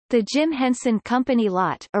The Jim Henson Company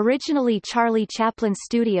Lot, originally Charlie Chaplin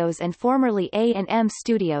Studios and formerly A&M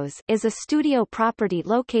Studios, is a studio property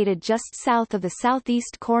located just south of the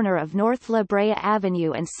southeast corner of North La Brea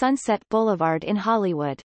Avenue and Sunset Boulevard in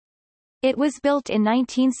Hollywood. It was built in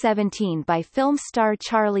 1917 by film star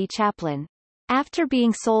Charlie Chaplin. After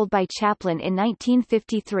being sold by Chaplin in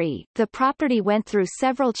 1953, the property went through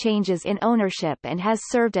several changes in ownership and has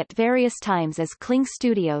served at various times as Kling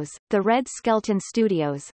Studios, the Red Skelton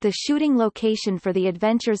Studios, the shooting location for The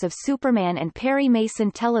Adventures of Superman and Perry Mason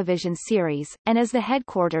television series, and as the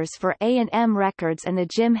headquarters for A&M Records and the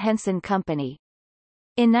Jim Henson Company.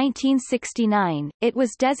 In 1969, it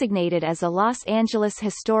was designated as a Los Angeles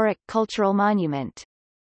Historic Cultural Monument.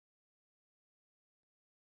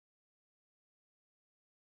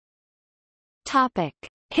 Topic: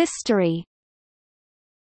 History.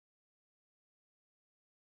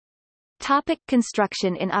 Topic: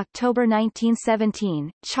 Construction. In October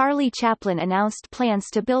 1917, Charlie Chaplin announced plans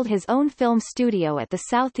to build his own film studio at the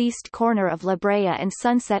southeast corner of La Brea and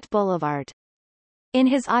Sunset Boulevard. In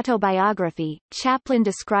his autobiography, Chaplin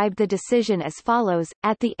described the decision as follows: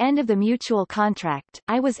 "At the end of the mutual contract,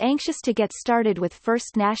 I was anxious to get started with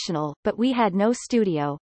First National, but we had no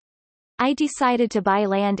studio. I decided to buy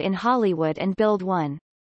land in Hollywood and build one.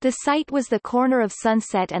 The site was the corner of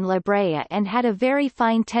Sunset and La Brea and had a very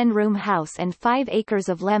fine 10-room house and 5 acres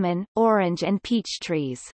of lemon, orange and peach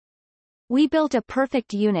trees. We built a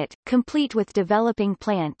perfect unit, complete with developing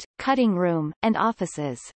plant, cutting room, and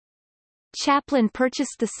offices." Chaplin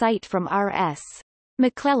purchased the site from R.S.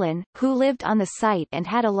 McClellan, who lived on the site and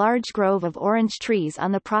had a large grove of orange trees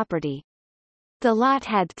on the property. The lot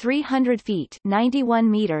had 300 feet 91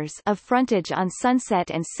 meters of frontage on Sunset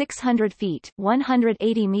and 600 feet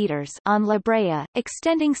 180 meters on La Brea,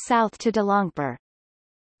 extending south to DeLongpur.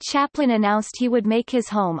 Chaplin announced he would make his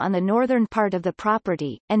home on the northern part of the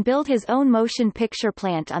property, and build his own motion picture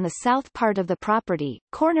plant on the south part of the property,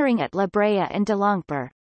 cornering at La Brea and DeLongpur.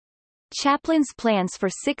 Chaplin's plans for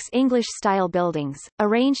 6 English-style buildings,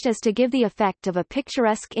 arranged as to give the effect of a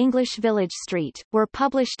picturesque English village street, were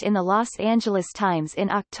published in the Los Angeles Times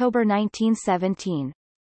in October 1917.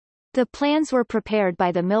 The plans were prepared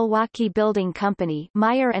by the Milwaukee Building Company,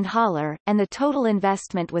 Meyer and Haller, and the total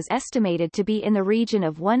investment was estimated to be in the region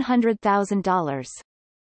of $100,000.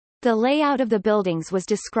 The layout of the buildings was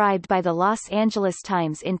described by the Los Angeles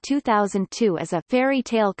Times in 2002 as a fairy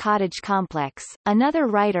tale cottage complex. Another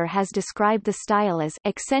writer has described the style as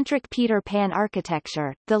eccentric Peter Pan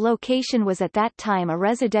architecture. The location was at that time a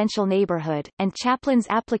residential neighborhood, and Chaplin's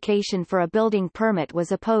application for a building permit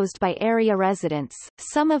was opposed by area residents,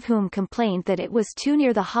 some of whom complained that it was too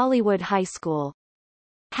near the Hollywood High School.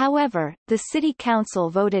 However, the city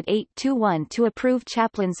council voted 8-1 to approve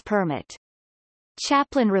Chaplin's permit.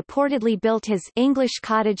 Chaplin reportedly built his English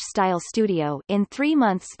cottage-style studio in 3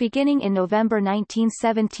 months beginning in November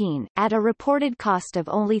 1917, at a reported cost of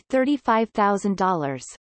only $35,000.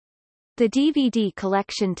 The DVD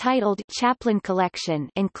collection titled Chaplin Collection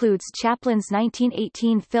includes Chaplin's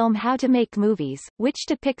 1918 film How to Make Movies, which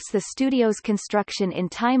depicts the studio's construction in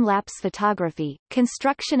time-lapse photography.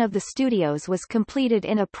 Construction of the studios was completed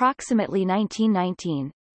in approximately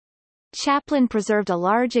 1919. Chaplin preserved a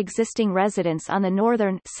large existing residence on the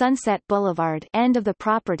northern Sunset Boulevard end of the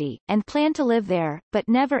property, and planned to live there, but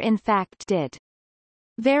never in fact did.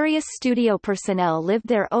 Various studio personnel lived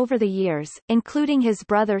there over the years, including his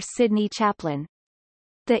brother Sidney Chaplin.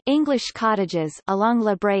 The English cottages along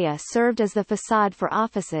La Brea served as the facade for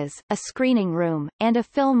offices, a screening room, and a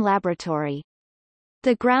film laboratory.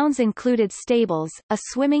 The grounds included stables, a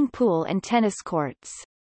swimming pool and tennis courts.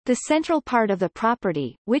 The central part of the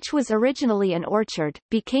property, which was originally an orchard,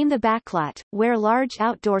 became the backlot, where large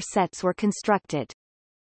outdoor sets were constructed.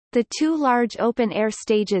 The 2 large open-air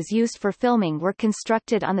stages used for filming were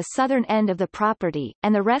constructed on the southern end of the property,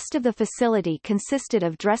 and the rest of the facility consisted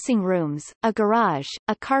of dressing rooms, a garage,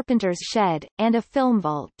 a carpenter's shed, and a film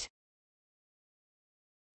vault.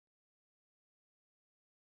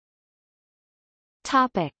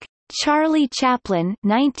 Topic: Charlie Chaplin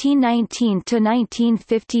 1919 to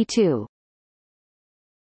 1952.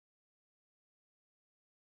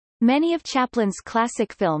 Many of Chaplin's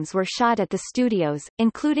classic films were shot at the studios,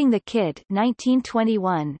 including The Kid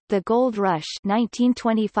 1921, The Gold Rush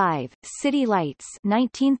 1925, City Lights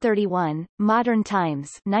 1931, Modern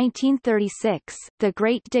Times 1936, The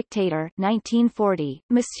Great Dictator 1940,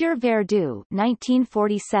 Monsieur Verdoux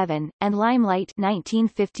 1947, and Limelight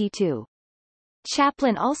 1952.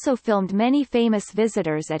 Chaplin also filmed many famous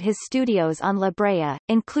visitors at his studios on La Brea,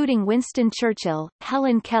 including Winston Churchill,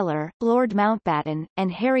 Helen Keller, Lord Mountbatten,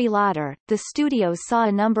 and Harry Lauder. The studios saw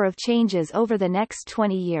a number of changes over the next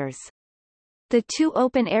 20 years. The two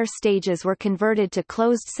open-air stages were converted to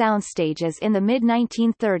closed soundstages in the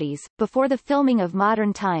mid-1930s, before the filming of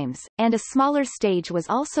Modern Times, and a smaller stage was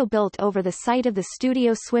also built over the site of the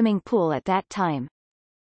studio swimming pool at that time.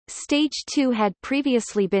 Stage 2 had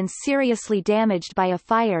previously been seriously damaged by a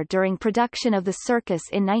fire during production of The Circus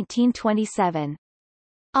in 1927.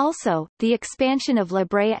 Also, the expansion of La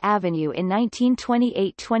Brea Avenue in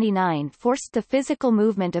 1928-29 forced the physical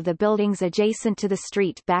movement of the buildings adjacent to the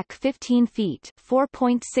street back 15 feet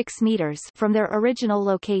 (4.6 meters) from their original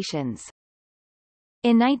locations.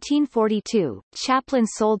 In 1942, Chaplin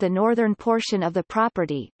sold the northern portion of the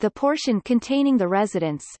property, the portion containing the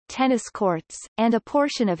residence, tennis courts, and a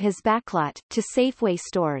portion of his backlot, to Safeway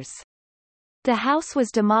stores. The house was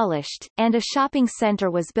demolished, and a shopping center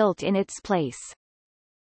was built in its place.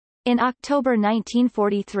 In October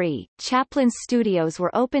 1943, Chaplin's studios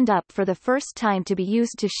were opened up for the first time to be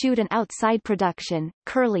used to shoot an outside production,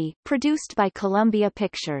 Curly, produced by Columbia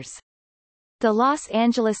Pictures. The Los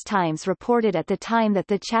Angeles Times reported at the time that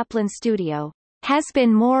the Chaplin studio has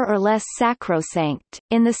been more or less sacrosanct,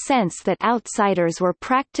 in the sense that outsiders were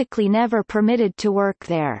practically never permitted to work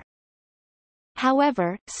there.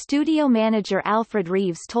 However, studio manager Alfred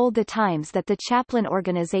Reeves told the Times that the Chaplin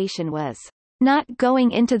organization was not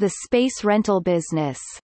going into the space rental business,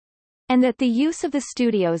 and that the use of the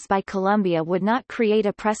studios by Columbia would not create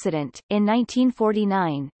a precedent. In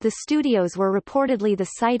 1949, the studios were reportedly the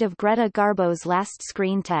site of Greta Garbo's last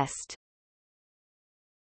screen test.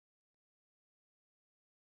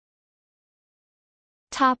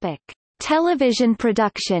 Topic: Television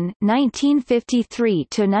production 1953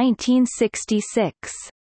 to 1966.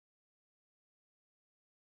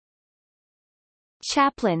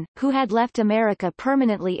 Chaplin, who had left America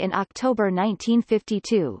permanently in October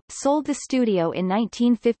 1952, sold the studio in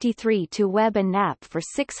 1953 to Webb and Knapp for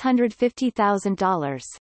 $650,000.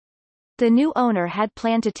 The new owner had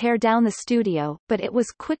planned to tear down the studio, but it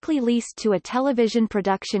was quickly leased to a television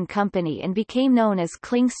production company and became known as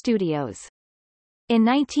Kling Studios. In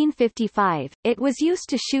 1955, it was used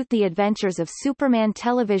to shoot the Adventures of Superman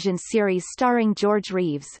television series starring George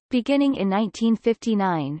Reeves. Beginning in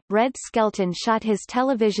 1959, Red Skelton shot his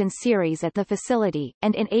television series at the facility,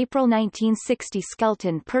 and in April 1960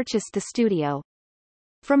 Skelton purchased the studio.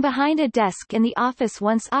 From behind a desk in the office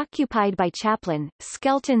once occupied by Chaplin,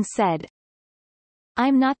 Skelton said,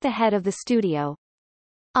 "I'm not the head of the studio.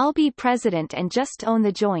 I'll be president and just own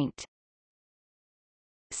the joint.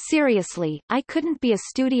 Seriously, I couldn't be a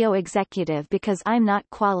studio executive because I'm not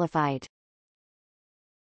qualified.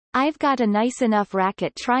 I've got a nice enough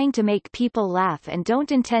racket trying to make people laugh and don't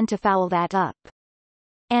intend to foul that up.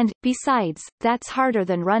 And, besides, that's harder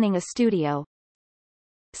than running a studio."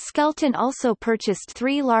 Skelton also purchased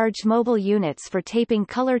 3 large mobile units for taping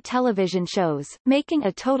color television shows, making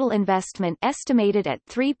a total investment estimated at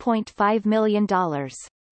 $3.5 million.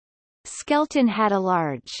 Skelton had a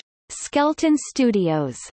large Skelton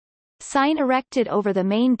Studios sign erected over the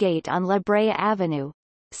main gate on La Brea Avenue.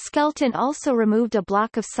 Skelton also removed a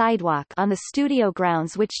block of sidewalk on the studio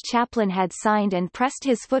grounds which Chaplin had signed and pressed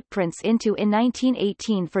his footprints into in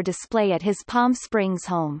 1918 for display at his Palm Springs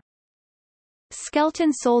home.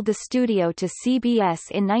 Skelton sold the studio to CBS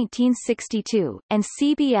in 1962, and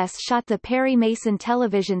CBS shot the Perry Mason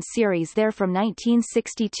television series there from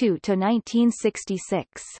 1962 to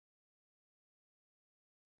 1966.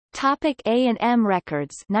 Topic: A&M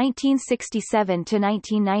Records 1967 to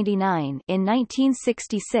 1999. In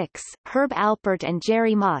 1966, Herb Alpert and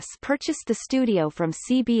Jerry Moss purchased the studio from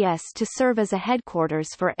CBS to serve as a headquarters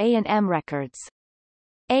for A&M Records.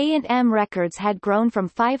 A&M Records had grown from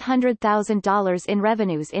 $500,000 in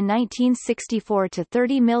revenues in 1964 to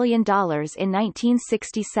 $30 million in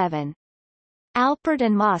 1967. Alpert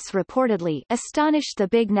and Moss reportedly astonished the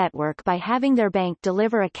big network by having their bank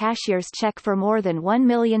deliver a cashier's check for more than $1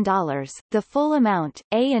 million, the full amount.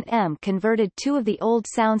 A&M converted 2 of the old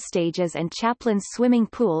soundstages and Chaplin's swimming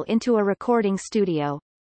pool into a recording studio.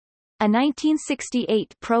 A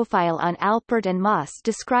 1968 profile on Alpert and Moss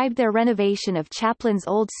described their renovation of Chaplin's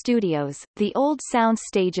old studios. The old sound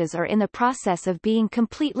stages are in the process of being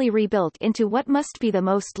completely rebuilt into what must be the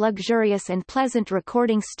most luxurious and pleasant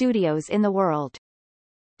recording studios in the world.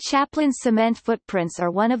 Chaplin's cement footprints are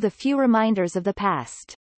one of the few reminders of the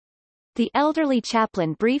past. The elderly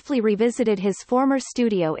Chaplin briefly revisited his former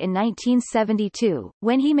studio in 1972,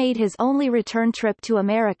 when he made his only return trip to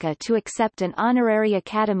America to accept an honorary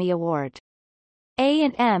Academy Award.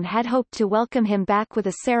 A&M had hoped to welcome him back with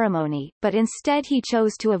a ceremony, but instead he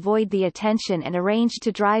chose to avoid the attention and arranged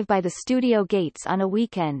to drive by the studio gates on a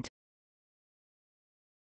weekend.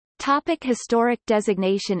 Topic: historic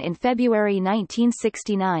designation. In February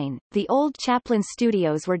 1969, the old Chaplin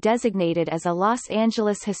Studios were designated as a Los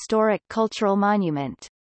Angeles Historic Cultural Monument.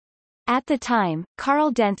 At the time,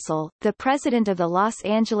 Carl Dentzel, the president of the Los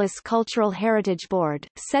Angeles Cultural Heritage Board,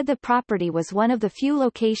 said the property was one of the few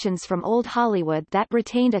locations from Old Hollywood that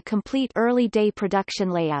retained a complete early-day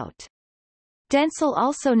production layout. Dentzel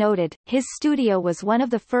also noted, his studio was one of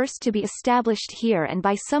the first to be established here and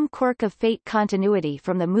by some quirk of fate continuity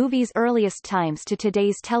from the movie's earliest times to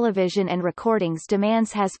today's television and recordings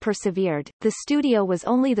demands has persevered. The studio was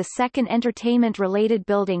only the second entertainment-related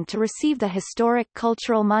building to receive the Historic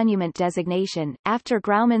Cultural Monument designation, after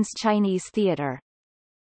Grauman's Chinese Theater.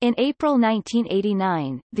 In April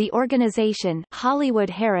 1989, the organization Hollywood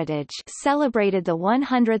Heritage celebrated the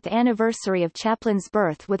 100th anniversary of Chaplin's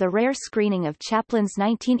birth with a rare screening of Chaplin's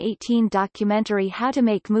 1918 documentary How to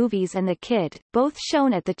Make Movies and the Kid, both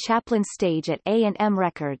shown at the Chaplin stage at A&M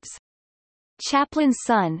Records. Chaplin's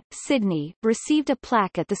son, Sidney, received a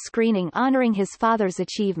plaque at the screening honoring his father's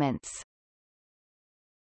achievements.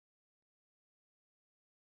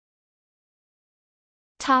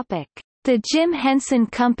 Topic: The Jim Henson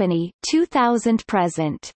Company,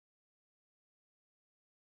 2000-present.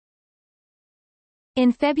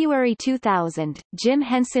 In February 2000, Jim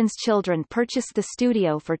Henson's children purchased the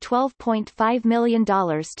studio for $12.5 million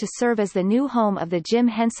to serve as the new home of the Jim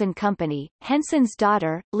Henson Company. Henson's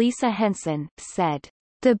daughter, Lisa Henson, said,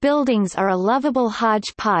 "The buildings are a lovable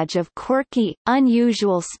hodgepodge of quirky,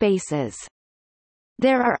 unusual spaces.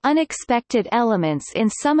 There are unexpected elements in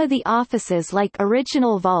some of the offices like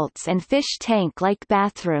original vaults and fish tank-like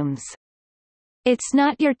bathrooms. It's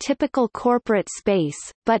not your typical corporate space,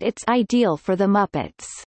 but it's ideal for the Muppets."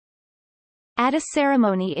 At a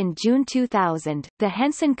ceremony in June 2000, the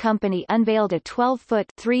Henson Company unveiled a 12-foot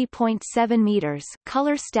 (3.7 meters)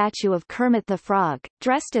 color statue of Kermit the Frog,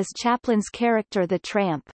 dressed as Chaplin's character the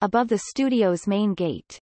Tramp, above the studio's main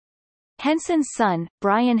gate. Henson's son,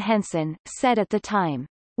 Brian Henson, said at the time,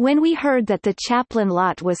 "When we heard that the Chaplin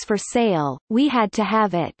lot was for sale, we had to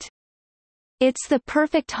have it. It's the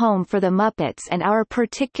perfect home for the Muppets and our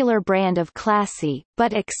particular brand of classy,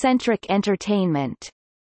 but eccentric entertainment.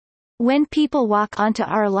 When people walk onto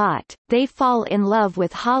our lot, they fall in love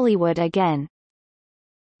with Hollywood again."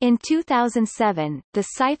 In 2007, the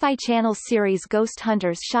Sci-Fi Channel series Ghost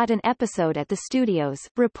Hunters shot an episode at the studios,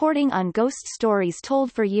 reporting on ghost stories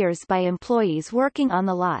told for years by employees working on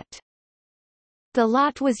the lot. The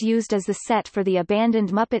lot was used as the set for the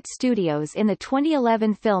abandoned Muppet Studios in the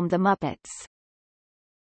 2011 film The Muppets.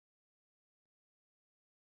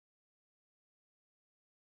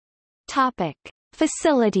 Topic: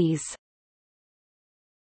 Facilities.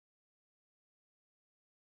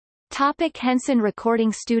 Topic: Henson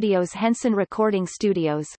Recording Studios. Henson Recording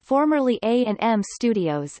Studios, formerly A&M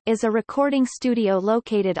Studios, is a recording studio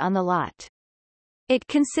located on the lot. It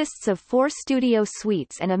consists of 4 studio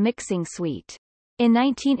suites and a mixing suite. In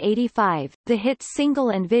 1985, the hit single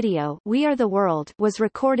and video We Are the World was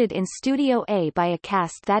recorded in Studio A by a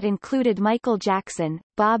cast that included Michael Jackson,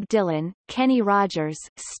 Bob Dylan, Kenny Rogers,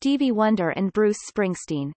 Stevie Wonder and Bruce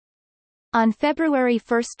Springsteen. On February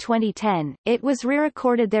 1, 2010, it was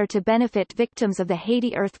re-recorded there to benefit victims of the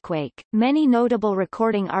Haiti earthquake. Many notable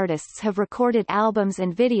recording artists have recorded albums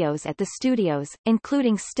and videos at the studios,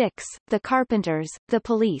 including Styx, The Carpenters, The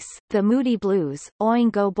Police, The Moody Blues,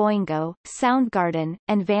 Oingo Boingo, Soundgarden,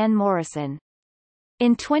 and Van Morrison.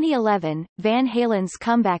 In 2011, Van Halen's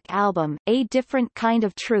comeback album, A Different Kind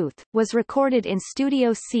of Truth, was recorded in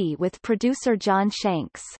Studio C with producer John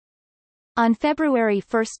Shanks. On February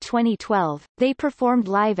 1, 2012, they performed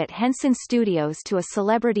live at Henson Studios to a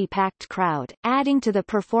celebrity-packed crowd, adding to the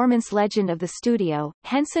performance legend of the studio.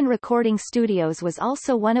 Henson Recording Studios was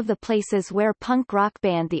also one of the places where punk rock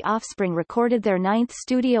band The Offspring recorded their 9th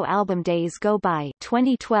studio album Days Go By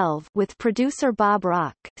 2012 with producer Bob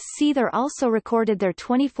Rock. Seether also recorded their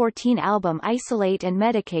 2014 album Isolate and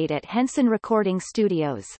Medicate at Henson Recording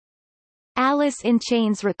Studios. Alice in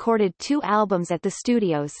Chains recorded 2 albums at the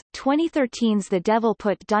studios, 2013's The Devil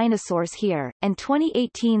Put Dinosaurs Here, and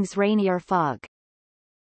 2018's Rainier Fog.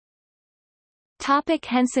 Topic: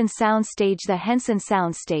 Henson Soundstage. The Henson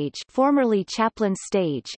Soundstage, formerly Chaplin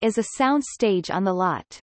Stage, is a sound stage on the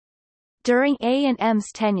lot. During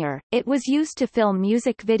A&M's tenure, it was used to film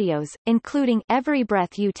music videos, including Every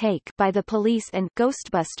Breath You Take by The Police and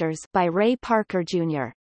Ghostbusters by Ray Parker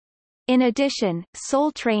Jr. In addition,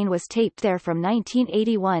 Soul Train was taped there from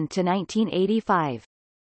 1981 to 1985.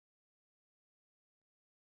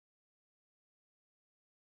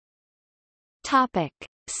 Topic.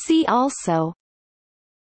 See also: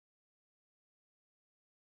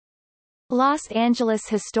 Los Angeles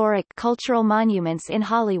Historic Cultural Monuments in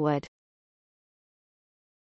Hollywood.